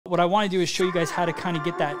What I want to do is show you guys how to kind of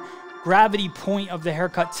get that gravity point of the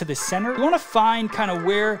haircut to the center. You want to find kind of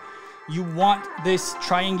where you want this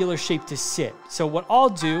triangular shape to sit. So what I'll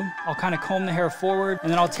do, I'll kind of comb the hair forward,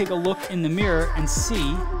 and then I'll take a look in the mirror and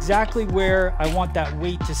see exactly where I want that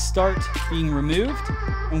weight to start being removed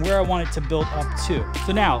and where I want it to build up to.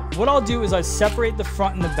 So now what I'll do is I separate the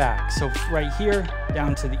front and the back. So right here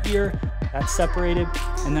down to the ear, that's separated.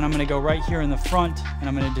 And then I'm gonna go right here in the front, and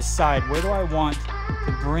I'm gonna decide where do I want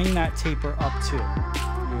to bring that taper up to.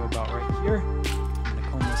 I'm gonna go about right here. I'm gonna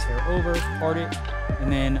comb this hair over, part it,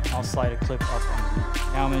 and then I'll slide a clip up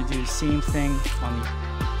underneath. Now I'm gonna do the same thing on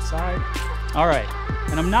the side. All right,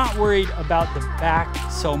 and I'm not worried about the back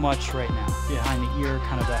so much right now. Behind the ear,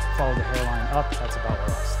 kind of that follow the hairline up, that's about where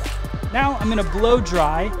I'll stop. Now I'm gonna blow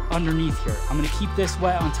dry underneath here. I'm gonna keep this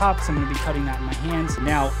wet on top because I'm gonna be cutting that in my hands.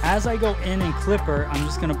 Now, as I go in and clipper, I'm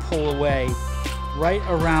just gonna pull away right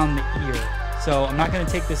around the ear. So I'm not gonna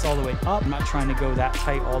take this all the way up. I'm not trying to go that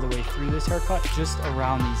tight all the way through this haircut, just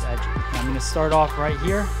around these edges. And I'm gonna start off right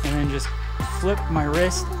here and then just flip my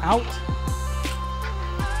wrist out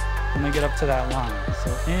when I get up to that line.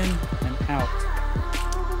 So in and out.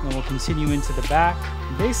 And we'll continue into the back.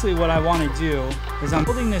 Basically what I wanna do is I'm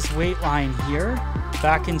building this weight line here,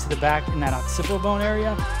 back into the back in that occipital bone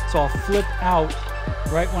area. So I'll flip out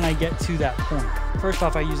right when I get to that point. First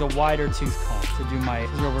off, I use a wider tooth comb to do my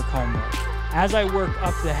scissor comb work. As I work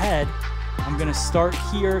up the head, I'm gonna start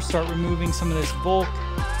here, start removing some of this bulk,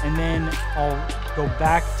 and then I'll go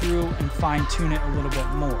back through and fine tune it a little bit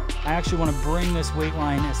more. I actually wanna bring this weight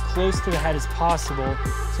line as close to the head as possible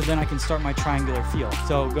so then I can start my triangular feel.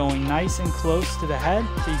 So going nice and close to the head,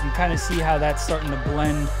 so you can kind of see how that's starting to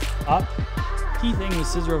blend up. Key thing with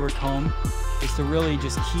scissor over comb is to really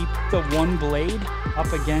just keep the one blade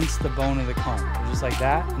up against the bone of the comb. So just like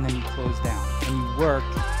that, and then you close down. And you work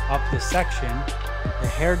up the section, the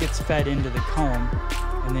hair gets fed into the comb,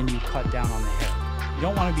 and then you cut down on the hair. You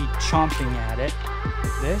don't want to be chomping at it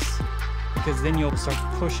like this, because then you'll start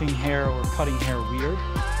pushing hair or cutting hair weird.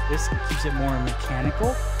 This keeps it more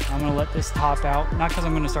mechanical. I'm gonna let this top out, not because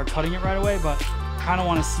I'm gonna start cutting it right away, but kind of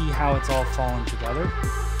want to see how it's all falling together.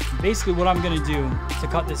 Basically what I'm gonna do to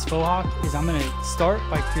cut this faux hawk is I'm gonna start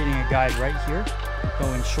by creating a guide right here,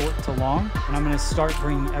 going short to long, and I'm gonna start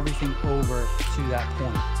bringing everything over to that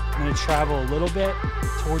point. I'm gonna travel a little bit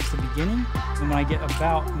towards the beginning, and when I get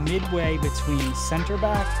about midway between center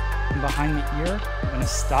back and behind the ear, I'm gonna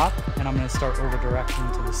stop and I'm gonna start over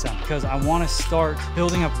directing to the center because I wanna start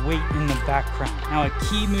building up weight in the background. Now a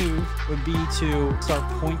key move would be to start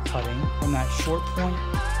point cutting from that short point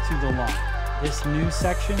to the long. This new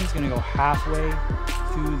section is gonna go halfway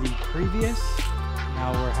to the previous.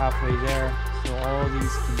 Now we're halfway there. So all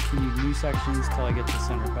these continued new sections till I get to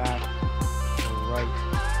center back, go right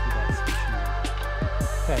to that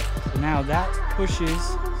stationary. Okay, so now that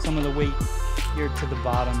pushes some of the weight here to the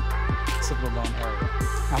bottom occipital bone area.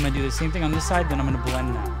 I'm gonna do the same thing on this side, then I'm gonna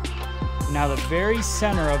blend that. Now the very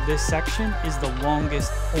center of this section is the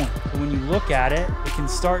longest point. So when you look at it, it can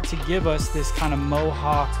start to give us this kind of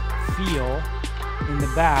mohawk feel in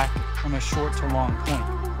the back from a short to long point.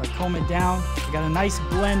 I comb it down, I got a nice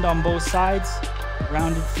blend on both sides,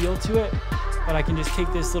 rounded feel to it, but I can just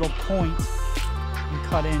take this little point and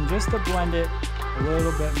cut in just to blend it a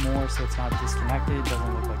little bit more so it's not disconnected, it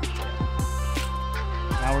doesn't look like a tail.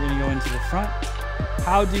 Now we're gonna go into the front.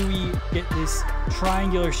 How do we get this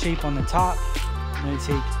triangular shape on the top? I'm gonna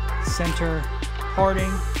take center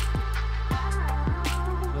parting,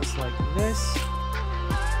 just like this.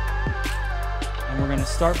 And we're gonna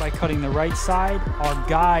start by cutting the right side. Our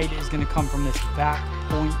guide is gonna come from this back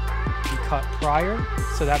point we cut prior,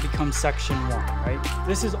 so that becomes section 1, right?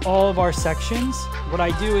 This is all of our sections. What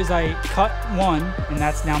I do is I cut 1, and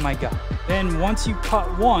that's now my guide. Then once you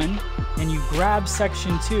cut 1, and you grab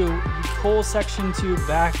section 2, you pull section 2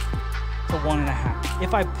 back to 1.5.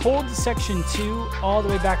 If I pulled section 2 all the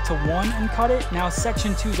way back to 1 and cut it, now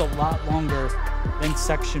section 2 is a lot longer than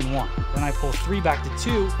section 1. Then I pull 3 back to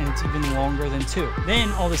 2, and it's even longer than 2.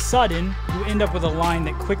 Then all of a sudden, you end up with a line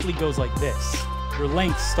that quickly goes like this. Your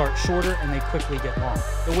lengths start shorter and they quickly get long.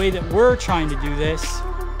 The way that we're trying to do this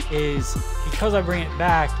is, because I bring it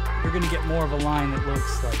back, you're gonna get more of a line that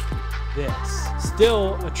looks like this.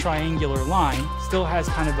 Still a triangular line, still has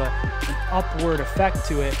kind of an upward effect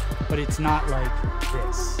to it, but it's not like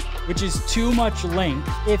this, which is too much length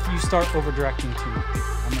if you start over directing too much.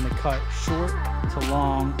 I'm gonna cut short to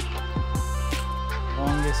long,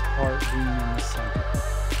 longest part being in the center.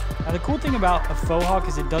 Now the cool thing about a faux hawk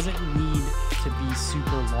is it doesn't need to be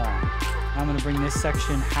super long. I'm gonna bring this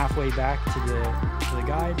section halfway back to the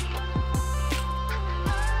guide.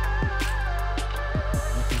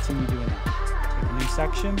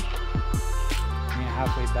 section, bring it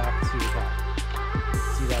halfway back to the back.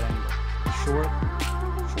 See that angle? Short,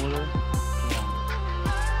 shorter, longer.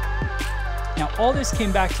 Now all this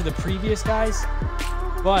came back to the previous, guys,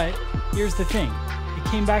 but here's the thing. It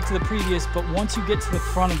came back to the previous, but once you get to the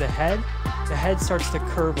front of the head starts to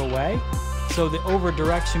curve away. So the over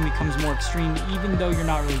direction becomes more extreme, even though you're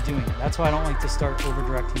not really doing it. That's why I don't like to start over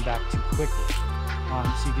directing back too quickly.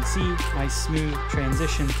 So you can see, nice smooth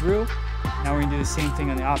transition through. Now we're gonna do the same thing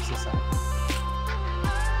on the opposite side.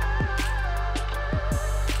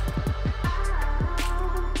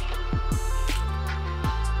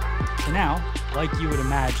 So now, like you would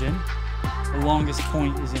imagine, the longest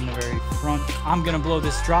point is in the very front. I'm gonna blow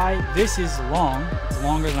this dry. This is long, it's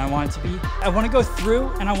longer than I want it to be. I wanna go through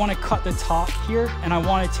and I wanna cut the top here, and I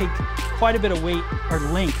wanna take quite a bit of weight or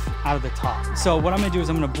length out of the top. So what I'm gonna do is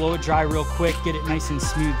I'm gonna blow it dry real quick, get it nice and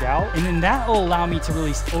smoothed out, and then that will allow me to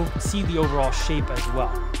really see the overall shape as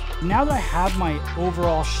well. Now that I have my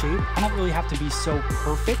overall shape, I don't really have to be so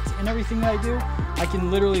perfect in everything that I do. I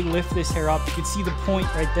can literally lift this hair up. You can see the point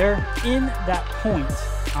right there. In that point,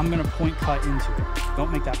 I'm gonna point cut into it.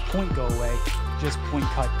 Don't make that point go away, just point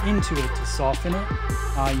cut into it to soften it.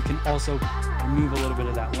 You can also remove a little bit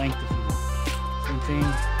of that length if you want. Same thing,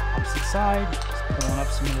 opposite side, just pulling up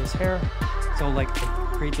some of this hair. So like I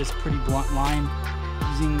create this pretty blunt line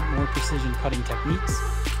using more precision cutting techniques.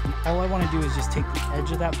 And all I want to do is just take the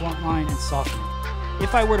edge of that blunt line and soften it.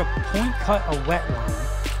 If I were to point cut a wet line,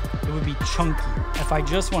 it would be chunkier. If I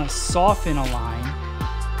just want to soften a line,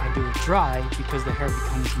 I do it dry because the hair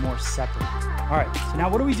becomes more separate. All right, so now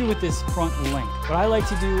what do we do with this front length? What I like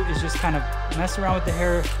to do is just kind of mess around with the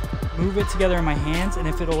hair, move it together in my hands, and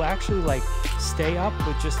if it'll actually like stay up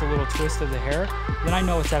with just a little twist of the hair, then I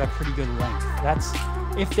know it's at a pretty good length. That's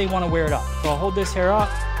if they want to wear it up. So I'll hold this hair up.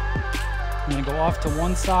 I'm gonna go off to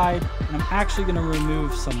one side, and I'm actually gonna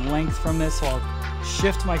remove some length from this. So I'll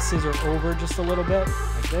shift my scissor over just a little bit,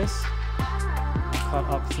 like this. I'll cut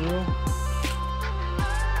up through.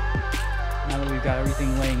 Now that we've got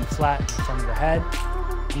everything laying flat in front of the head,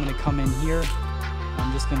 I'm gonna come in here.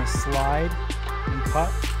 I'm just gonna slide and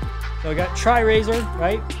cut. So I got TriRazor,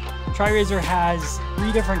 right? TriRazor has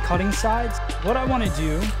 3 different cutting sides. What I wanna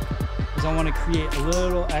do is I wanna create a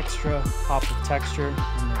little extra pop of texture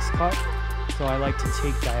in this cut. So I like to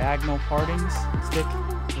take diagonal partings, stick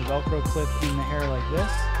the Velcro clip in the hair like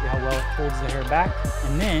this. See how well it holds the hair back.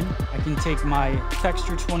 And then I can take my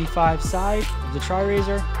Texture 25 side of the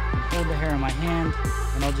TriRazor and hold the hair in my hand.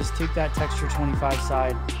 And I'll just take that Texture 25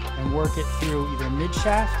 side and work it through either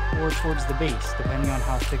mid-shaft or towards the base, depending on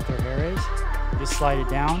how thick their hair is. You just slide it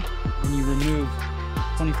down and you remove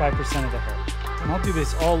 25% of the hair. And I'll do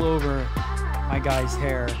this all over my guy's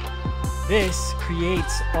hair. This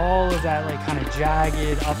creates all of that like kind of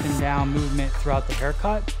jagged up and down movement throughout the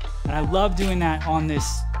haircut. And I love doing that on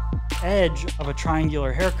this edge of a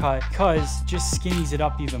triangular haircut because it just skinnies it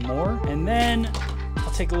up even more. And then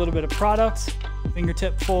I'll take a little bit of product,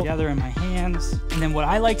 fingertip full together in my hands. And then what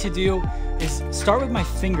I like to do is start with my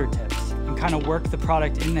fingertips and kind of work the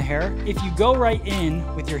product in the hair. If you go right in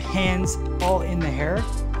with your hands all in the hair,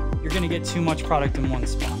 you're gonna get too much product in one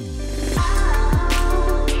spot.